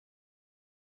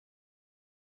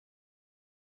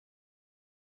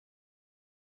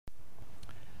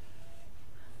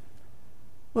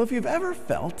Well, if you've ever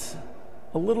felt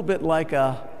a little bit like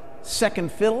a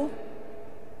second fiddle,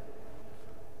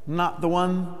 not the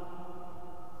one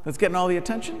that's getting all the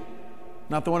attention,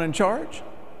 not the one in charge,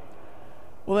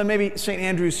 well then maybe St.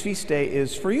 Andrew's feast day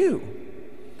is for you.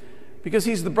 Because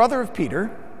he's the brother of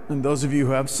Peter, and those of you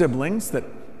who have siblings that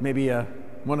maybe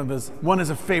one is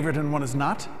a favorite and one is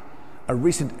not. A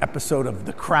recent episode of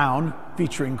The Crown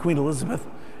featuring Queen Elizabeth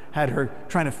had her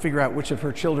trying to figure out which of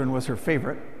her children was her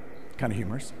favorite. Kind of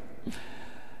humorous.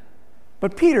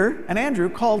 But Peter and Andrew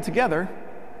called together,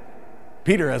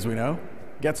 Peter, as we know,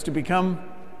 gets to become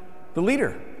the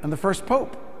leader and the first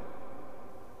pope.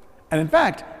 And in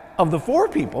fact, of the 4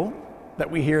 people that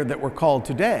we hear that were called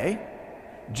today,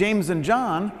 James and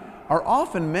John are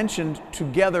often mentioned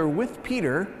together with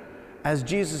Peter as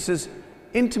Jesus'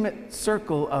 intimate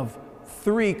circle of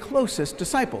 3 closest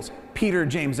disciples, Peter,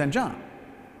 James, and John.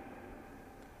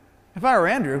 If I were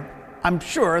Andrew, I'm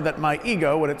sure that my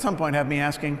ego would at some point have me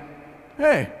asking,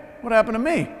 hey, what happened to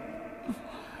me?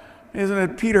 Isn't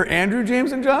it Peter, Andrew,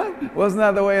 James, and John? Wasn't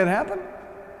that the way it happened?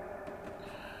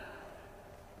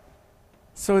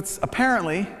 So it's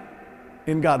apparently,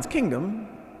 in God's kingdom,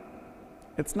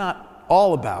 it's not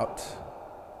all about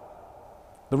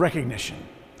the recognition.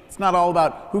 It's not all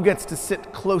about who gets to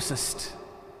sit closest,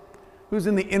 who's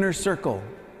in the inner circle,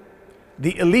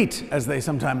 the elite, as they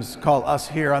sometimes call us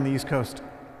here on the East Coast.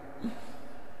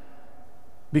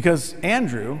 Because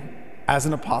Andrew, as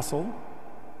an apostle,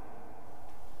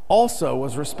 also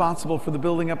was responsible for the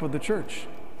building up of the church.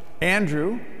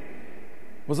 Andrew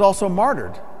was also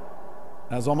martyred,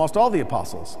 as almost all the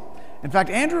apostles. In fact,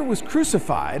 Andrew was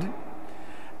crucified,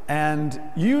 and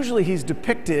usually he's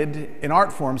depicted in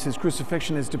art forms. His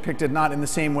crucifixion is depicted not in the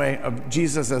same way of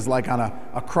Jesus as like on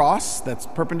a cross that's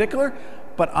perpendicular,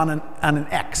 but on an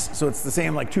X. So it's the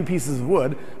same like 2 pieces of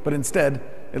wood, but instead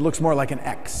it looks more like an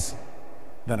X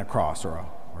than a cross or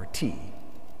a T.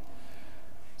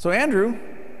 So Andrew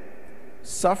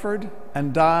suffered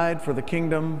and died for the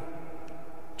kingdom,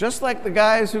 just like the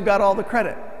guys who got all the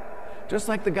credit, just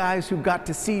like the guys who got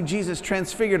to see Jesus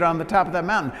transfigured on the top of that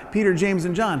mountain, Peter, James,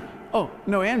 and John. Oh,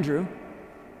 no, Andrew.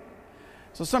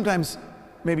 So sometimes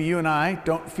maybe you and I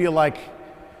don't feel like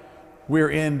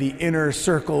we're in the inner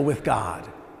circle with God,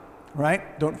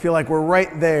 right? Don't feel like we're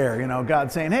right there,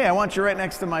 God saying, hey, I want you right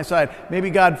next to my side. Maybe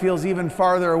God feels even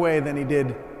farther away than he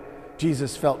did,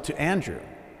 Jesus felt to Andrew.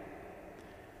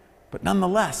 But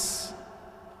nonetheless,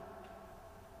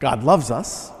 God loves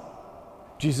us.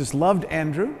 Jesus loved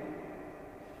Andrew.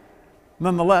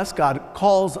 Nonetheless, God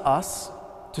calls us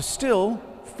to still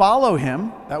follow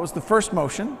him. That was the first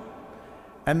motion.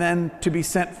 And then to be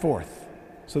sent forth.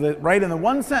 So that right in the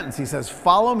one sentence, he says,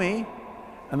 follow me,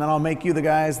 and then I'll make you the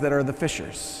guys that are the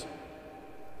fishers.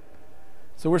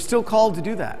 So we're still called to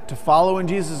do that, to follow in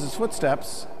Jesus'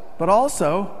 footsteps, but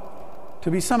also to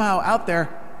be somehow out there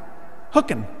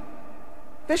hooking,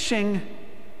 fishing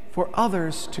for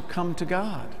others to come to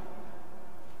God.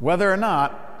 Whether or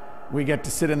not we get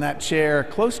to sit in that chair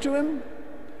close to him,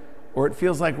 or it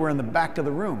feels like we're in the back of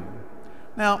the room.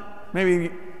 Now,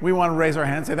 maybe we want to raise our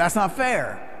hand and say, that's not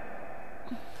fair.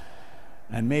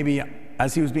 And maybe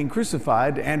as he was being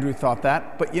crucified, Andrew thought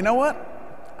that, but you know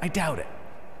what? I doubt it.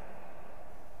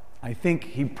 I think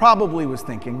he probably was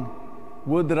thinking,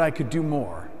 would that I could do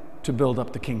more to build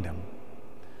up the kingdom.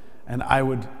 And I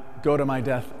would go to my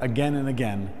death again and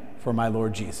again for my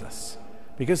Lord Jesus.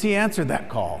 Because he answered that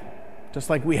call, just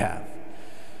like we have.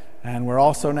 And we're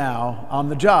also now on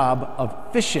the job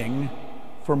of fishing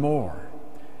for more.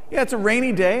 Yeah, it's a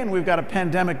rainy day and we've got a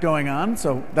pandemic going on,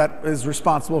 so that is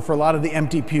responsible for a lot of the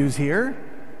empty pews here.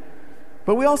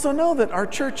 But we also know that our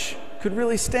church could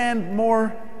really stand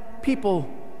more people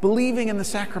believing in the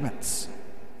sacraments,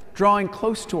 drawing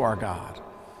close to our God.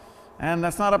 And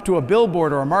that's not up to a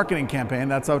billboard or a marketing campaign,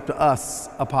 that's up to us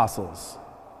apostles,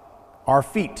 our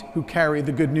feet who carry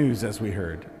the good news, as we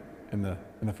heard in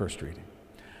the first reading.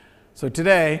 So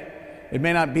today, it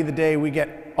may not be the day we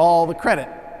get all the credit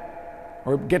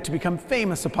or get to become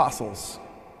famous apostles,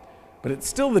 but it's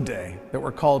still the day that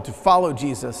we're called to follow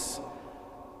Jesus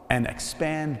and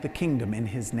expand the kingdom in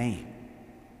his name.